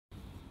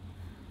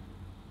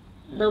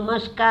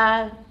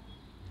नमस्कार,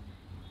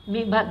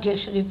 मी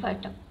भाग्यश्री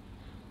फाटक.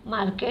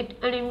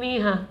 मार्केट आणि मी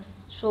हा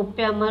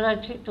सोप्या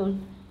मराठीतून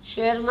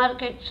शेअर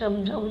मार्केट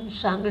समजावून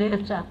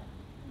सांगण्याचा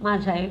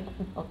माझा एक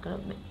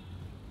उपक्रम आहे.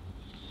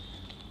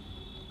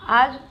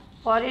 आज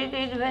फॉरेन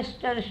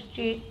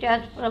इन्व्हेस्टर्सची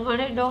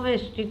त्याचप्रमाणे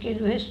डोमेस्टिक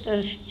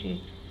इन्व्हेस्टर्सची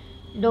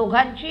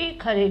दोघांचीही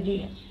खरेदी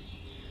आहे.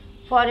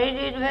 फॉरेन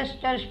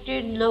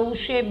इन्व्हेस्टर्सची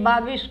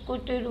 922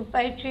 कोटी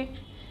रुपयाची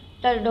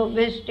तर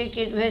डोमेस्टिक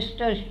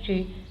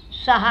इन्व्हेस्टर्सची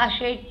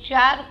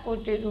 604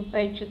 कोटी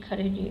रुपयाची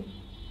खरेदी आहे.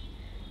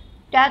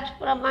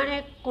 त्याचप्रमाणे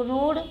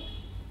क्रूड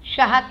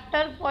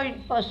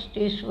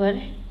 76.35 वर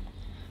आहे.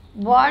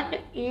 बॉन्ड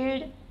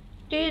यील्ड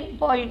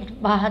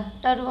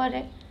 3.72 वर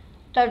आहे.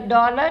 तर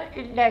डॉलर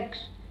इंडेक्स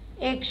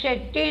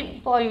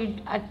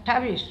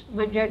 103.28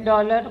 म्हणजे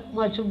डॉलर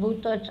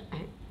मजबूतच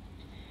आहे.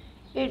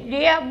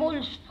 India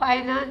bulls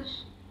finance,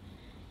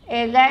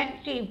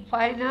 L&T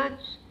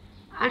finance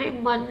आणि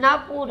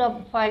मन्नापुरम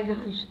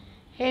फायनान्स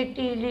हे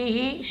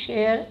तिन्ही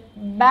शेअर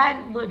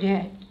बॅनमध्ये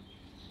आहेत.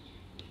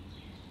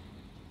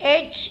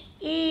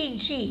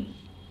 HEG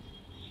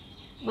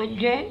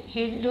म्हणजे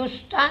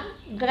हिंदुस्तान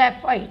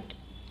ग्रॅफाइट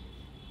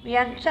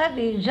यांचा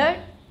रिझल्ट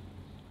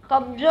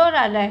कमजोर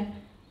आला आहे,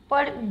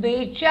 पण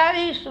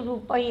 42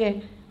 रुपये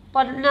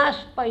 50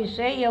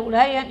 पैसे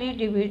एवढा यांनी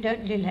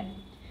डिव्हिडंड दिला आहे.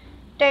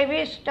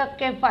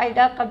 23%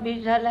 फायदा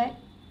कमी झाला आहे,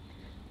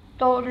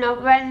 तो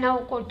 99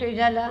 कोटी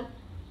झाला.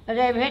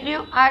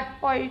 रेव्हेन्यू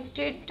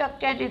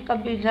 8.3%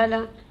 कमी झाला,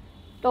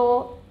 तो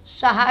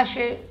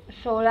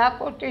 616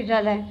 कोटी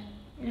झाला आहे.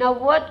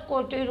 90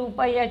 कोटी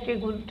रुपयाची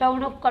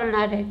गुंतवणूक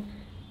करणार आहेत,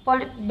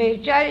 पण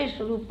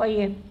 42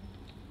 रुपये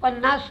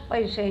 50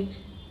 पैसे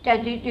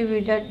त्यांनी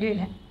डिव्हिडंड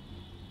दिला.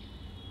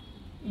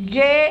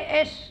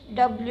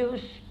 JSW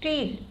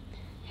स्टील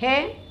हे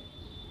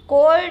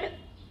कोल्ड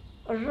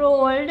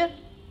रोल्ड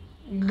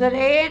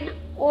ग्रेन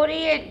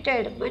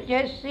ओरिएंटेड म्हणजे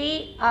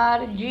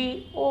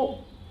CRGO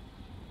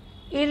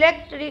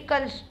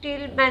electrical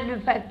steel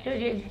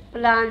manufacturing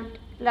plant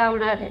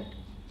लावणार आहेत.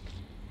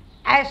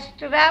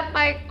 ॲस्ट्रा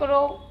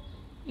मायक्रो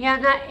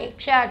यांना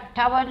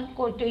 158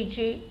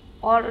 कोटीची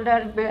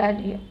ऑर्डर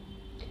मिळाली आहे.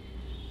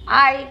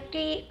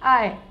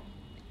 ITI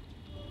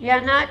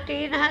यांना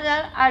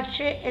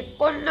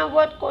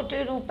 3889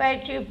 कोटी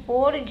रुपयाची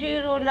 4G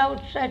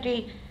रोलआउटसाठी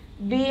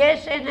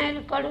BSNL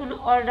कडून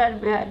ऑर्डर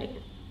मिळाली.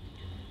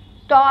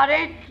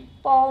 टॉरेंट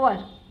पॉवर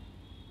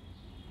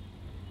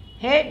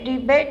हे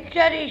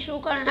डिबेंचर इश्यू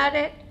करणार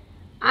आहेत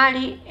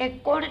आणि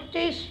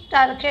 29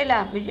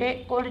 तारखेला म्हणजे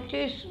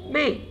 29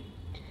 मे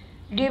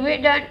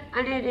डिव्हिडंड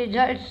आणि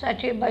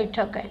रिझल्टसाठी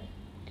बैठक आहे.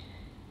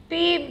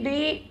 PB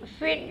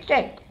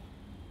फिनटेक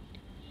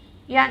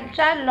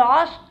यांचा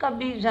लॉस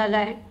कमी झाला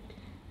आहे.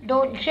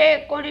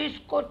 219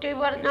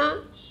 कोटीवरनं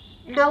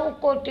 9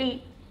 कोटी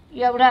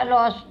एवढा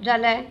लॉस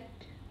झाला आहे.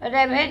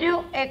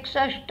 रेव्हेन्यू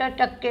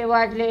 61%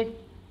 वाढले.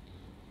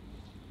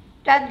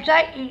 त्यांचा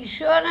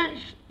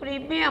इन्शुरन्स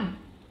प्रीमियम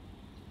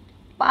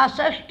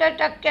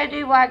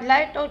 65% वाढला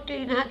आहे, तो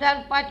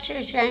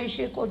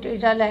 3586 कोटी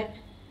झाला आहे.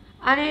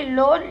 आणि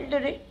लोन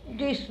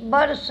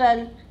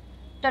डिस्बर्सल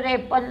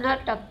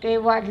 53%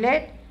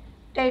 वाढलेत,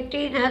 ते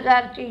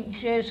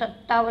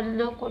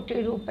 3357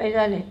 कोटी रुपये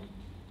झाले.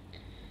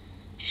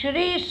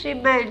 श्री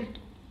सिमेंट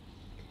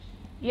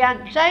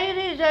यांचाही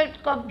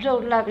रिझल्ट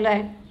कमजोर लागला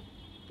आहे.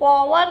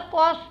 पॉवर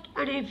कॉस्ट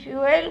आणि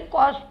फ्युएल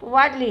कॉस्ट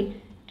वाढली,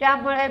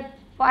 त्यामुळे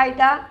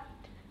फायदा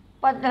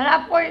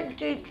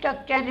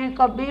 15.3%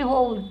 कमी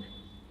होऊन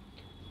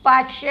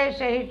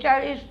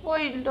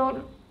 546.2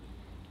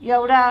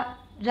 एवढा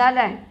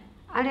झाला आहे.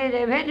 आणि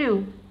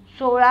रेव्हेन्यू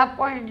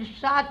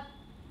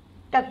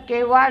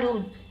 16.7%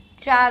 वाढून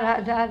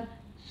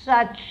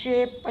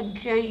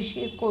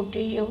 4785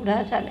 कोटी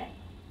एवढा झाला आहे.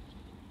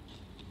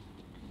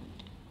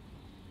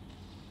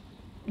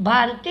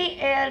 भारती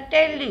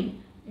एअरटेलने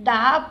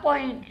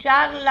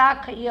 10.4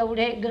 लाख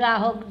एवढे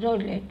ग्राहक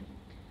जोडले.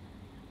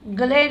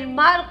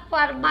 ग्लेनमार्क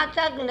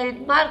फार्माचा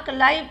ग्लेनमार्क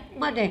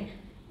लाईफमध्ये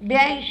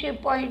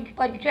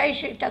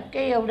 82.85%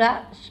 एवढा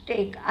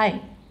स्टेक आहे.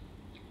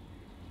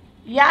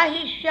 या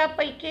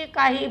हिश्श्यापैकी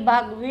काही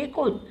भाग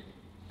विकून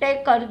ते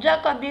कर्ज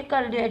कमी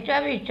करण्याच्या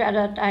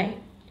विचारात आहे.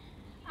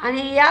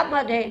 आणि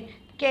यामध्ये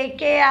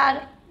KKR,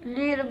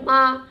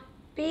 निरमा,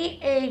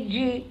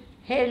 PAG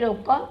हे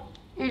लोक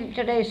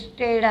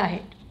इंटरेस्टेड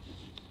आहेत.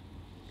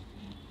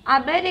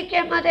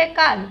 अमेरिकेमध्ये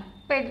काल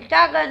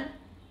पेंटागन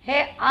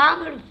हे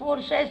आर्म्ड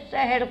फोर्सेसचं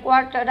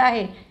हेडक्वार्टर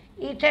आहे,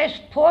 इथे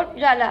स्फोट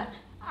झाला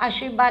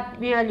अशी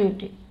बातमी आली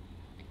होती.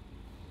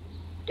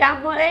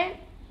 त्यामुळे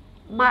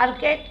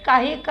मार्केट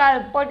काही काळ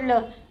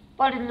पडलं,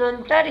 पण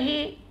नंतर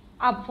ही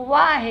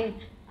अफवा आहे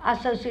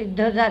असं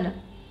सिद्ध झालं.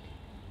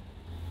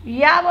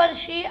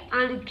 यावर्षी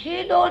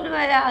आणखी 2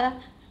 वेळा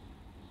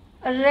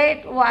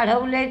रेट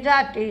वाढवले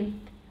जातील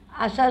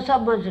असं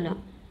समजलं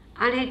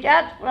आणि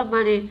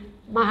त्याचप्रमाणे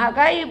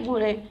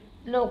महागाईमुळे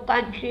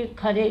लोकांची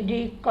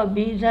खरेदी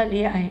कमी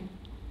झाली आहे.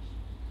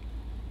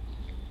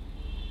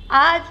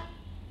 आज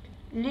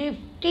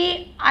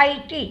निफ्टी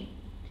IT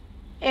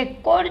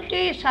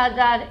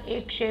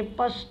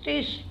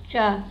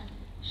 29,135च्या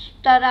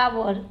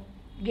स्तरावर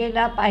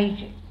गेला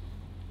पाहिजे.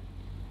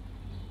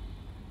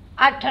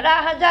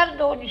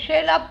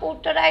 18,200ला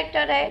पुट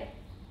रायटर आहे,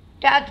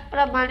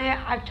 त्याचप्रमाणे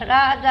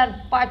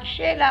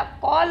 18,500ला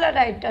कॉल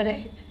रायटर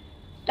आहे.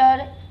 तर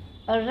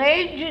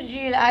रेंज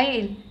जी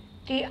राहील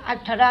ती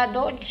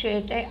 18,200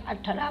 ते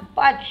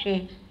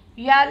 18,500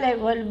 या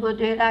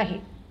लेवलमध्ये राहील.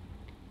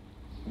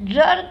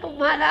 जर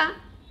तुम्हाला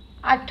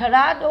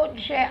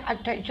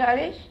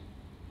 18,248,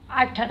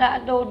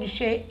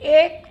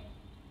 18,201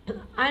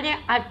 आणि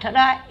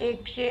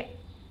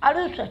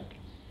 18,168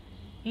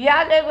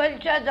 या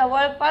लेवलच्या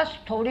जवळपास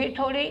थोडी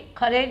थोडी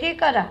खरेदी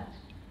करा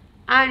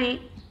आणि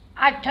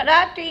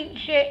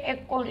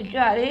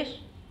 18,339,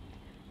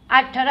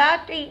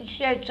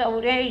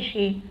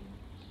 18,384,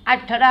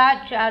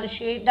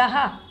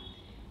 18,410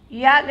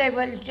 या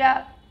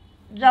लेवलच्या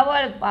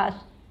जवळपास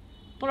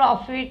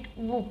प्रॉफिट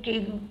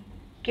बुकिंग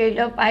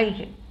केलं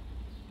पाहिजे.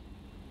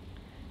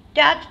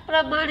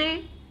 त्याचप्रमाणे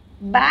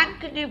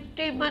बँक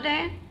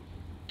निफ्टीमध्ये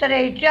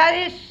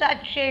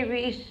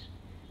 43,720,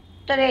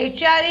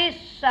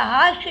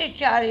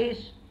 43,640,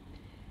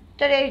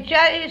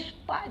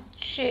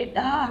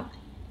 43,510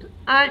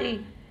 आणि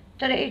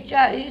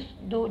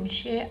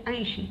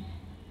 43,280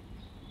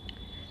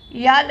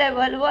 या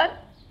लेवलवर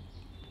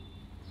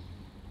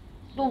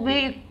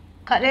तुम्ही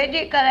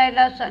खरेदी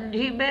करायला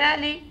संधी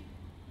मिळाली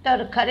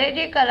तर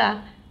खरेदी करा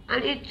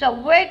आणि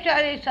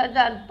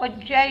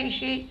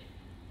 44,085,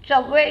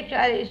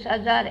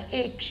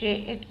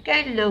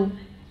 44,191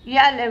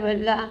 या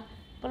लेवलला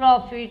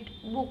प्रॉफिट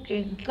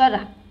बुकिंग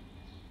करा.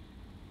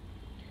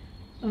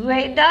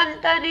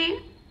 वेदांताने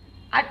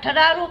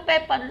 18 रुपये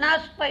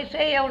 50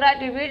 एवढा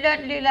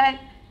डिव्हिडंड दिला आहे.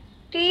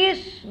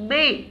 30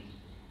 मे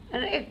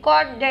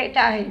रेकॉर्ड डेट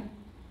आहे,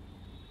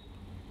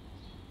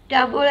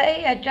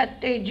 त्यामुळे याच्यात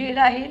तेजी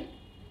राहील.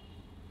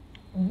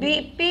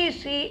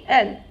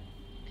 BPCL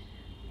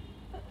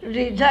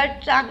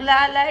रिझल्ट चांगला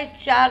आला आहे,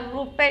 4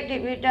 रुपये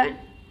डिव्हिडंड.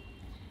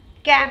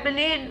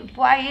 कॅमलिन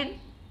फाईन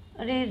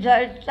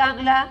रिझल्ट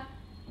चांगला.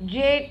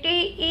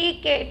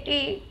 JTEKT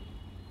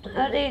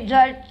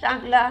रिझल्ट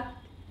चांगला.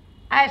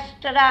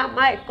 ॲस्ट्रा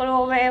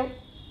मायक्रोवेव्ह,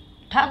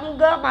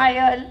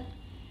 थंगमायल,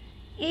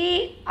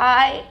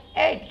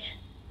 EIH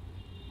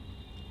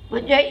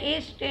म्हणजे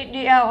east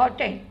India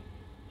hotel,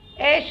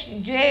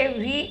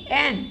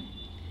 SJVN,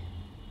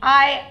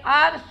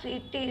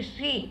 IRCTC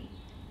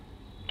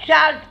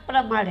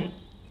चार्टप्रमाणे,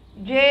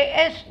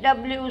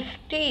 JSW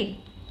steel,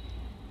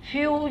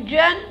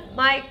 fusion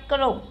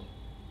micro,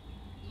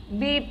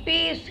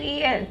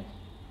 BPCL,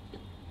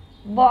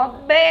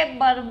 Bombay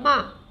Burma,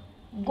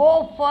 गो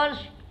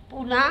फर्स्ट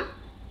पुन्हा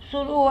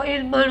सुरू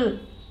होईल म्हणून,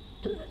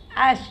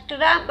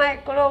 ॲस्ट्रा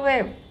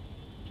microwave,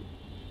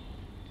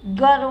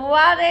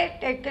 Garware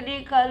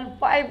technical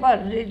fibre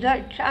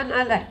result छान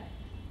आला आहे.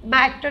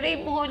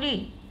 मॅट्रिमोनी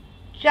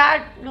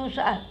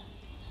चार्टनुसार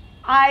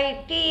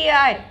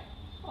ITI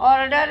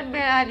ऑर्डर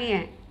मिळाली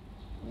आहे.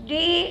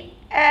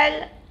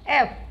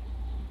 DLF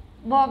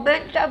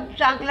मोमेंटम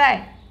चांगला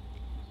आहे.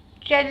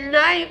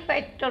 चेन्नई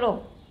पेट्रो,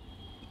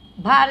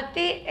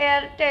 भारती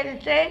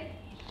एअरटेलचे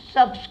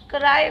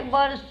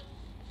सबस्क्रायबर्स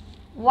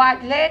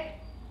वाढलेत,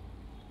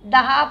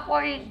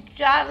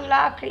 10.4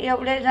 लाख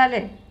एवढे झाले.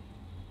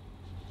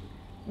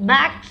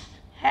 मॅक्स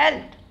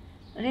हेल्थ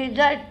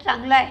रिझल्ट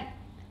चांगला आहे.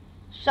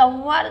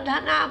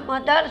 संवर्धना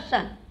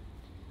मदर्सन,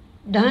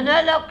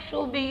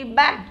 धनलक्ष्मी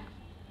बँक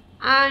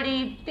आणि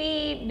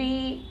PB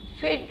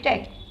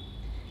फिनटेक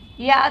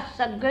या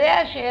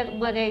सगळ्या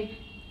शेअरमध्ये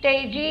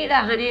तेजी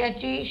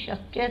राहण्याची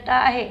शक्यता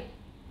आहे.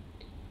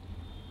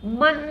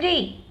 मंदी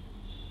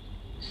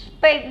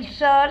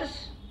स्पेन्सर्स,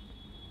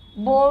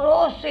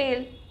 बोरोसिल,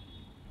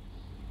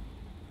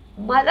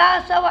 मला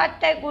असं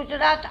वाटतंय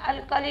गुजरात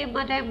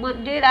अल्कलीमध्ये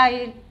मंदी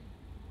राहील,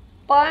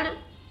 पण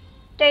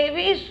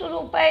 23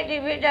 रुपये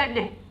डिव्हिडंड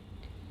आहे,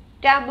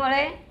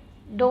 त्यामुळे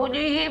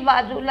दोन्हीही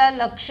बाजूला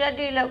लक्ष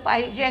दिलं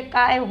पाहिजे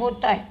काय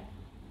होत आहे.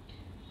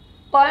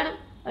 पण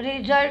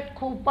रिझल्ट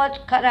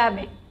खूपच खराब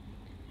आहे.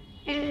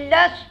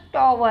 इंडस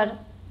टॉवर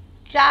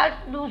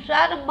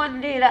चार्टनुसार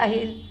मंदी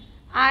राहील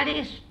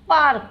आणि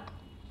स्पार्क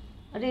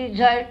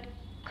रिझल्ट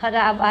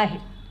खराब आहे.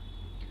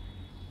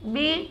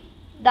 मी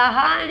 10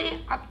 आणि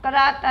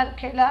 11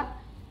 तारखेला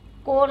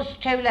कोर्स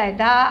ठेवला आहे,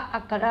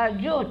 10-11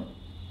 जून.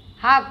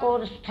 हा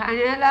कोर्स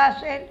ठाण्याला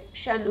असेल,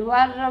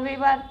 शनिवार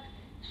रविवार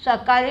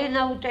सकाळी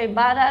 9 ते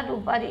 12,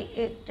 दुपारी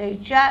 1 ते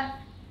 4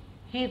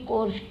 ही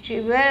कोर्सची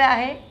वेळ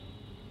आहे.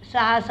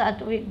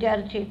 6-7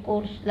 विद्यार्थी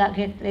कोर्सला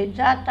घेतले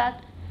जातात.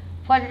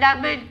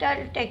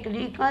 फंडामेंटल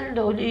टेक्निकल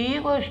दोन्हीही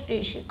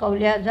गोष्टी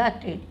शिकवल्या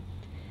जातील.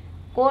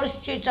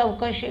 कोर्सची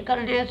चौकशी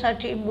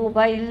करण्यासाठी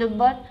मोबाईल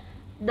नंबर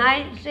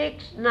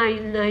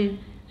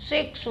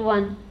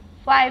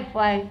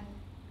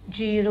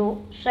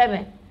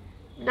 9699615507,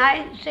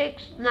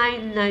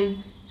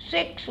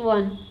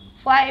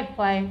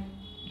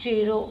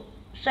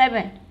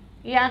 9699615507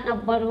 या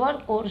नंबरवर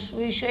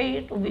कोर्सविषयी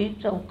तुम्ही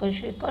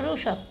चौकशी करू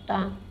शकता.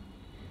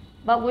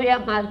 बघूया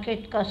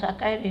मार्केट कसा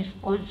काय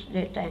रिस्पॉन्स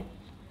देत आहे.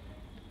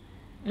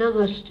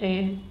 नमस्ते.